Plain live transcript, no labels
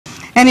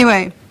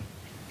Anyway,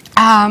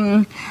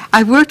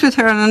 I've worked with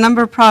her on a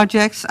number of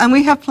projects, and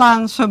we have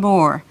plans for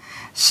more.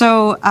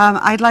 So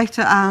I'd like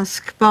to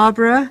ask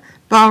Barbara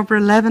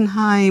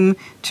Lovenheim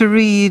to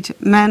read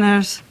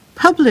Menna's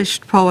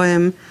published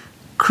poem,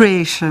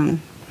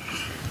 Creation.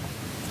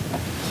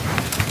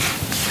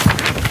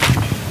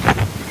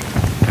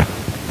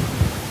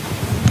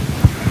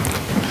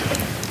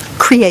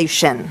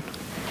 Creation.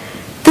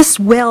 This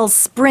well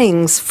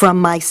springs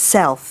from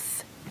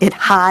myself. It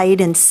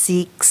hide and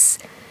seeks,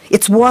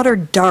 its water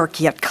dark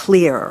yet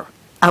clear,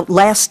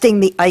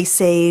 outlasting the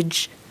ice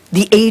age,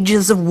 the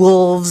ages of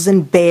wolves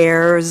and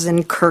bears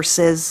and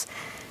curses.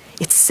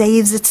 It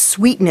saves its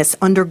sweetness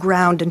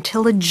underground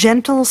until a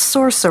gentle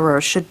sorcerer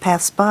should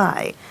pass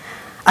by.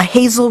 A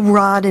hazel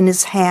rod in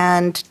his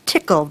hand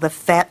tickle the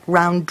fat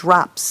round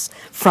drops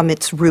from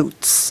its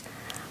roots.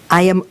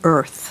 I am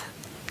earth,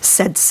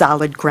 said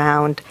solid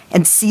ground,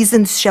 and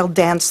seasons shall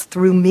dance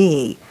through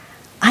me.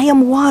 I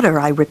am water,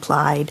 I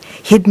replied,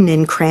 hidden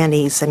in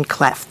crannies and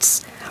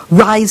clefts.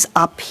 Rise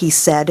up, he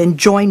said, and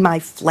join my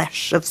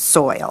flesh of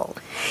soil.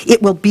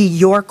 It will be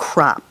your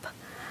crop.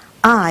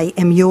 I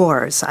am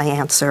yours, I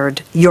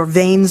answered. Your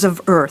veins of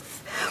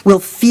earth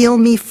will feel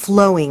me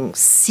flowing,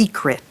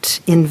 secret,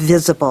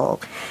 invisible,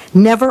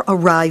 never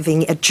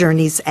arriving at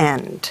journey's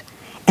end.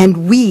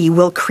 And we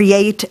will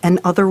create an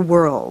other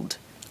world.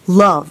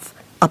 Love,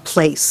 a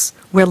place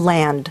where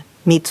land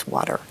meets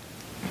water.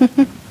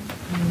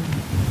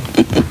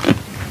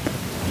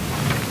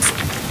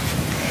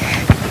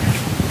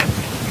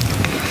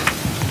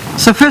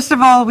 So first of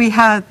all, we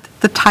had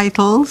the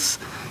titles,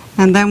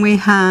 and then we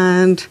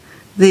had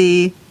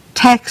the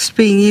text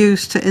being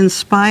used to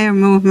inspire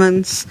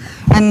movements,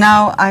 and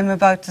now I'm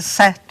about to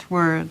set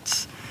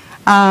words.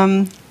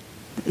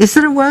 Is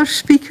there a Welsh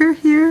speaker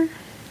here?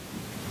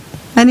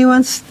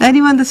 Anyone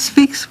that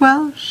speaks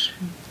Welsh?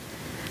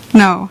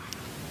 No.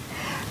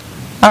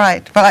 All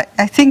right, but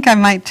I think I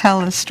might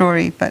tell the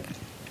story. But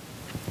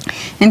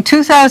in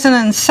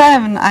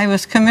 2007, I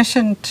was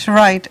commissioned to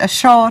write a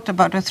short,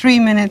 about a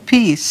 3-minute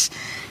piece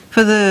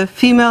for the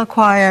female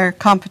choir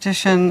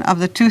competition of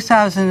the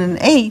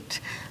 2008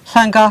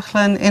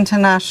 Llangollen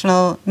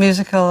International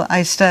Musical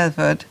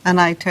Eisteddfod, and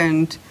I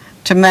turned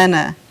to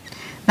Menna.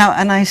 Now,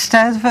 an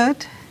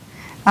Eisteddfod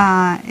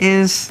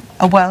is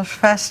a Welsh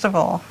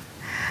festival,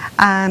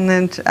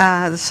 and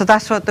so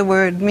that's what the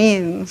word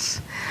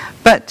means.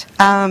 But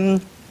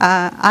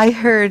I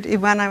heard,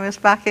 when I was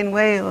back in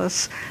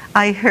Wales,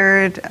 I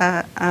heard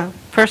a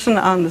person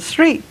on the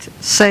street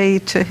say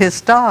to his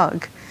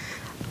dog,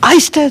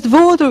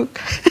 Eisteddfodwch.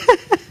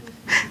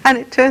 And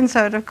it turns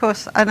out, of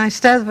course, an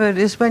Eisteddfod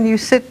is when you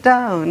sit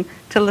down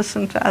to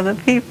listen to other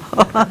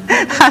people.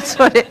 That's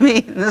what it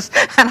means.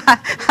 And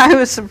I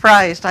was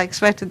surprised. I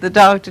expected the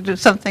dog to do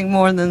something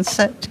more than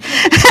sit.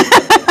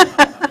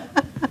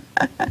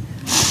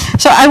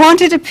 So I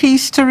wanted a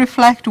piece to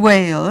reflect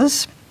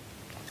Wales.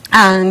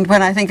 And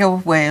when I think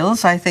of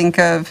Wales, I think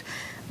of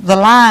the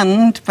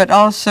land, but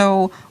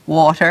also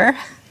water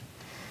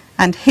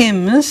and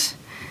hymns.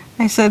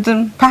 I said,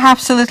 and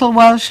perhaps a little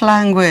Welsh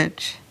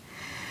language.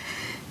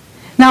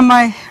 Now,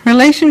 my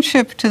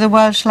relationship to the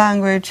Welsh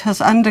language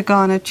has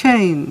undergone a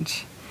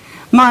change.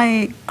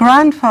 My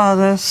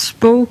grandfather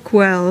spoke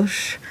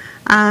Welsh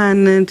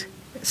and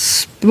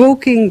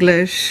spoke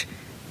English,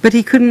 but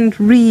he couldn't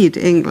read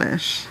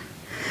English.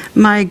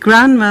 My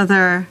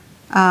grandmother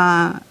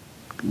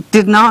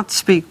did not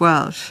speak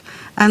Welsh,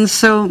 and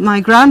so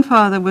my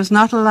grandfather was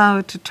not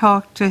allowed to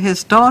talk to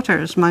his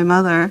daughters, my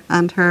mother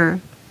and her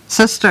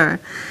sister,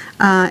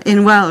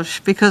 in Welsh,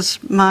 because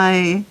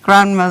my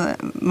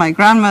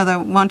grandmother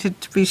wanted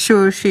to be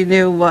sure she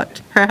knew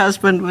what her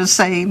husband was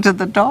saying to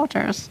the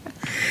daughters.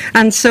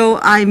 And so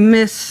I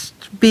missed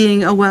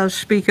being a Welsh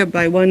speaker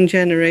by one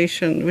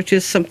generation, which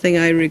is something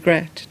I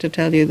regret, to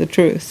tell you the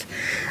truth.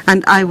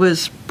 And I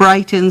was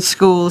bright in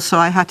school, so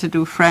I had to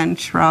do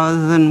French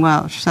rather than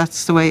Welsh.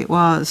 That's the way it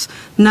was.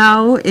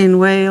 Now in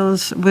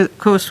Wales, of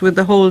course, with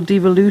the whole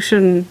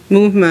devolution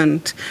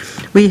movement,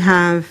 we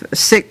have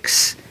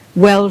 6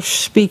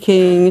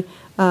 Welsh-speaking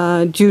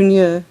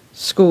junior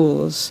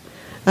schools,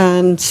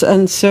 and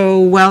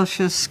so Welsh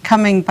is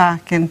coming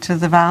back into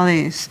the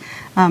valleys.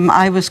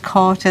 I was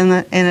caught in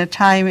a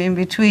time in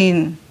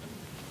between.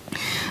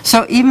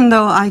 So even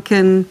though I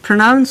can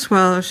pronounce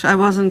Welsh, I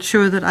wasn't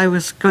sure that I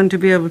was going to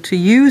be able to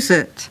use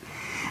it.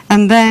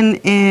 And then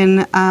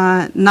in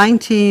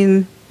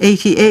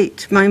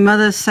 1988, my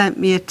mother sent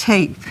me a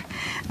tape.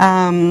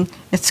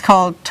 It's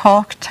called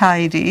Talk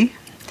Tidy.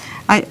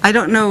 I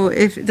don't know,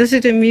 does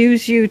it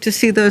amuse you to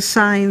see those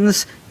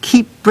signs,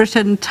 keep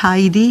Britain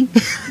tidy?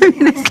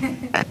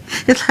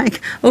 It's like,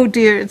 oh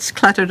dear, it's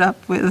cluttered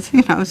up with,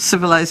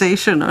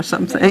 civilization or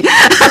something.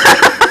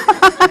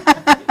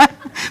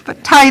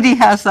 But tidy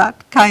has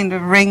that kind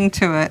of ring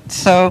to it.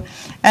 So,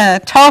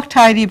 Talk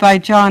Tidy by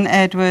John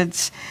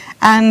Edwards,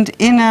 and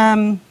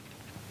in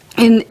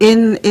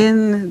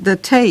the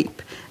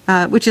tape,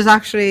 which is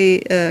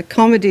actually a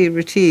comedy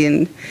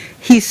routine,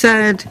 he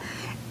said,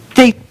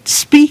 they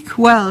speak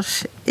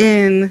Welsh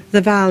in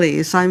the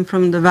valleys. I'm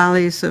from the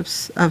valleys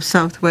of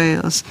South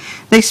Wales.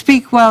 They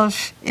speak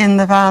Welsh in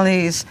the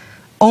valleys,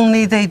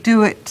 only they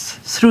do it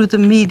through the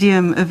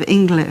medium of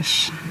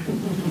English.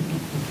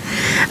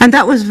 And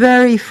that was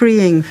very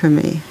freeing for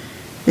me.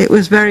 It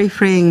was very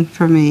freeing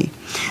for me.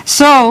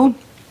 So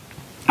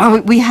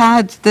we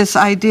had this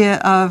idea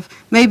of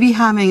maybe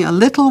having a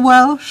little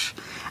Welsh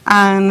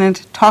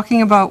and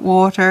talking about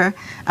water.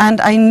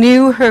 And I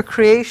knew her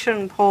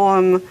creation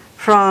poem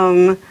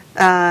from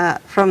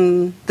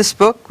this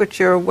book, which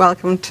you're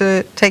welcome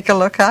to take a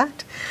look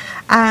at.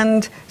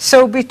 And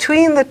so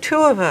between the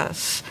two of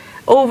us,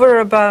 over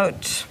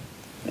about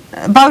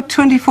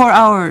 24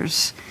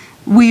 hours,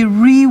 we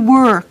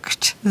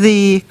reworked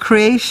the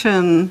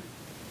creation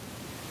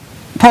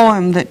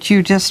poem that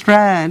you just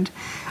read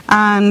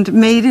and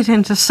made it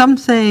into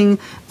something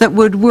that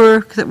would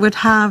work, that would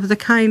have the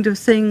kind of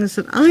things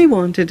that I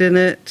wanted in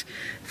it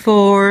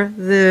for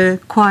the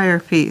choir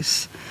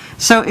piece.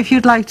 So if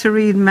you'd like to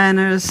read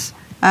Menna's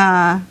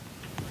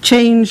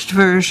changed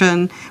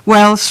version,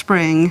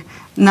 Wellspring,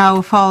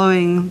 now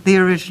following the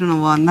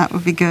original one, that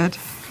would be good.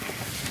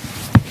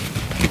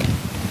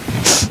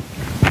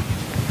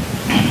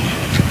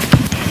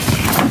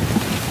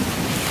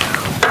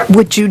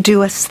 Would you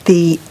do us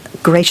the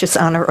gracious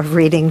honor of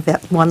reading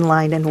that one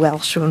line in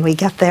Welsh when we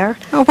get there?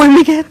 Oh, when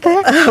we get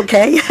there?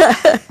 Okay.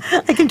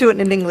 I can do it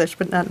in English,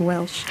 but not in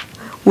Welsh.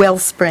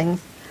 Wellspring.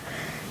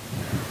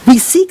 We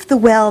seek the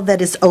well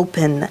that is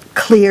open,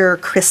 clear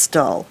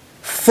crystal,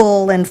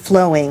 full and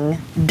flowing.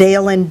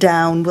 Dale and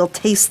down will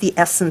taste the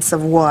essence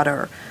of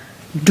water.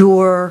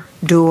 Dŵr,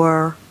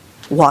 dŵr,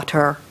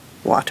 water,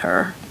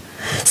 water.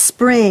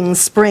 Spring,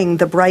 spring,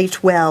 the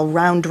bright well,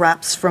 round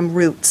drops from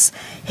roots.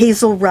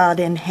 Hazel rod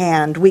in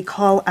hand, we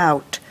call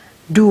out,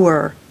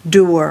 dŵr,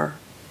 dŵr,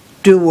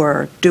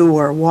 dŵr,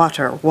 dŵr,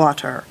 water,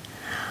 water.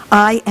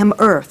 I am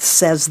earth,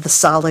 says the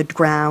solid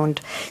ground.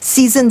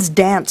 Seasons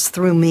dance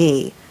through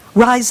me.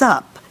 Rise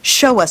up,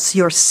 show us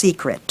your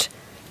secret.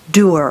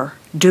 Dŵr,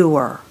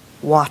 dŵr,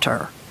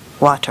 water,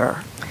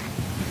 water.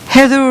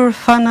 Heddwr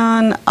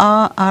ffynnon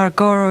a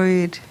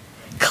argorwyd.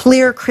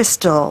 Clear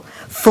crystal,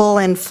 full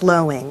and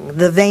flowing,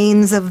 the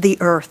veins of the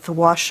earth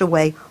wash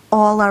away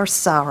all our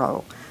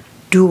sorrow.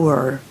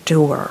 Dŵr,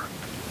 dŵr,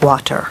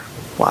 water,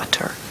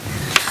 water.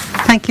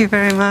 Thank you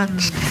very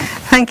much.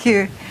 Thank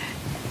you.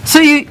 So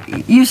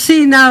you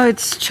see now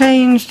it's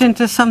changed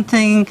into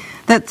something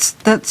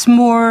that's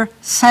more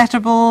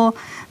settable,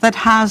 that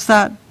has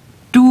that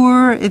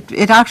dŵr.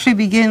 It actually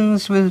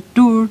begins with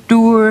dŵr,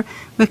 dŵr,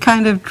 with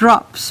kind of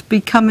drops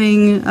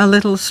becoming a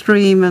little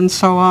stream and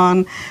so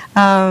on.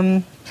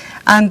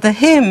 And the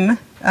hymn,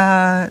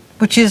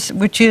 which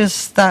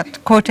is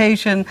that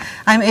quotation,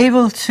 I'm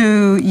able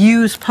to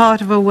use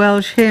part of a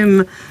Welsh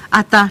hymn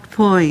at that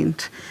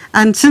point.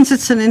 And since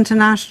it's an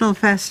international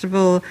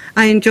festival,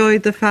 I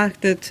enjoyed the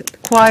fact that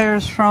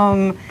choirs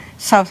from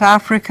South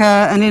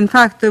Africa, and in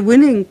fact the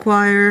winning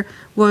choir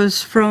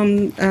was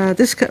from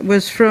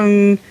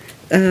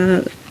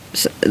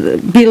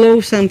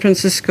below San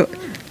Francisco.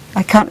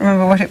 I can't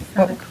remember what it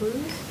was.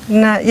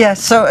 No,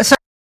 yes. So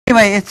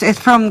anyway, it's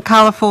from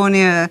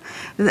California.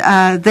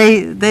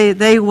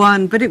 They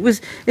won, but it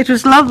was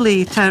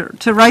lovely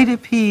to write a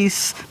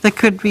piece that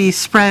could be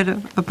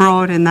spread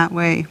abroad in that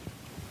way.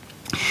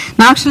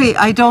 Now, actually,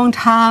 I don't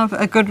have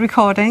a good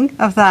recording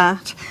of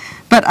that,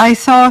 but I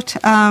thought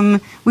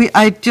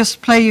I'd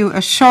just play you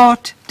a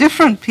short,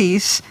 different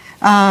piece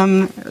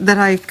that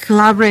I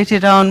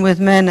collaborated on with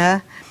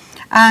Menna.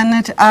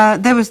 And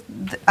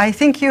I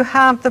think you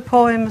have the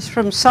poems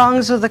from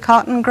Songs of the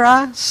Cotton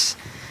Grass.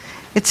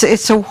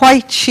 It's a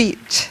white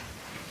sheet,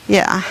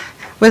 yeah,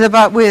 with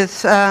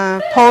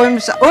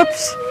poems.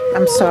 Oops,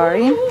 I'm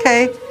sorry.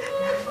 Okay.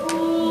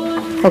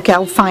 Okay,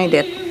 I'll find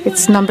it.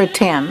 It's number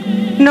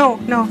 10. No.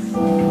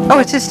 Oh,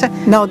 it's just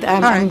No,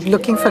 I'm right.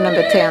 looking for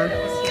number 10.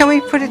 Can we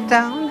put it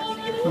down?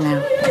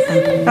 No.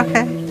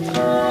 Okay.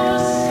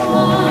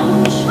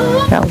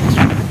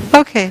 No,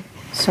 Okay.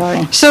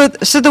 sorry. So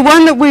the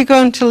one that we're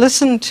going to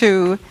listen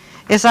to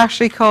is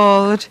actually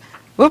called,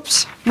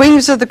 whoops,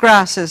 Wings of the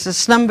Grasses.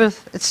 It's number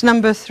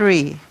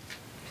 3.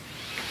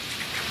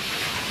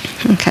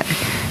 Okay.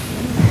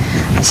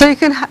 So you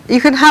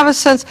can have a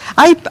sense.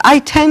 I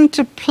tend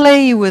to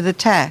play with the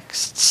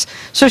texts.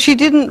 So she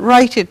didn't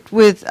write it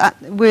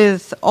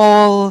with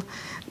all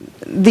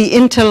the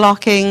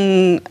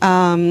interlocking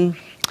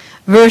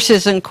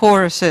verses and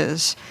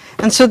choruses.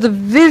 And so the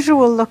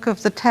visual look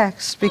of the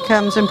text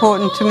becomes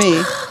important to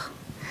me.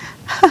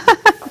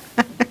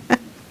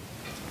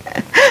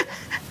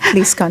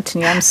 Please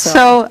continue, I'm sorry.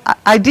 So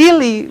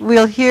ideally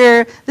we'll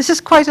hear, this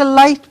is quite a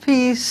light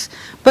piece,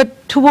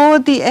 but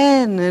toward the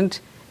end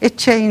it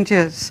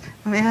changes.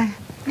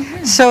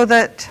 So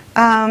that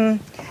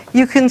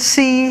you can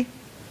see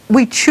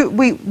we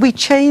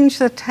change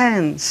the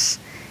tense.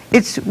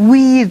 It's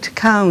we'd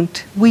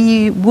count,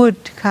 we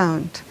would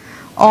count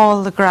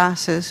all the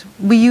grasses.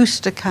 We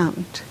used to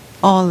count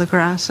all the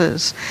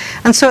grasses.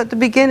 And so at the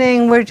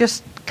beginning we're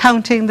just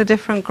counting the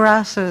different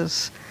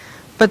grasses.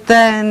 But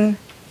then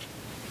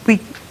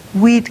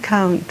we'd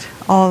count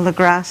all the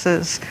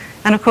grasses.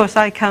 And of course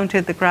I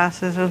counted the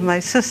grasses with my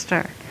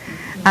sister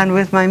and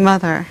with my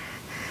mother.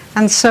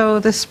 And so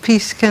this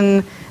piece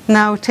can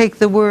now take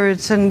the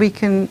words, and we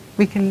can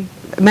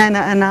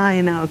Menna and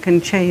I now can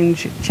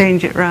change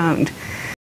it round.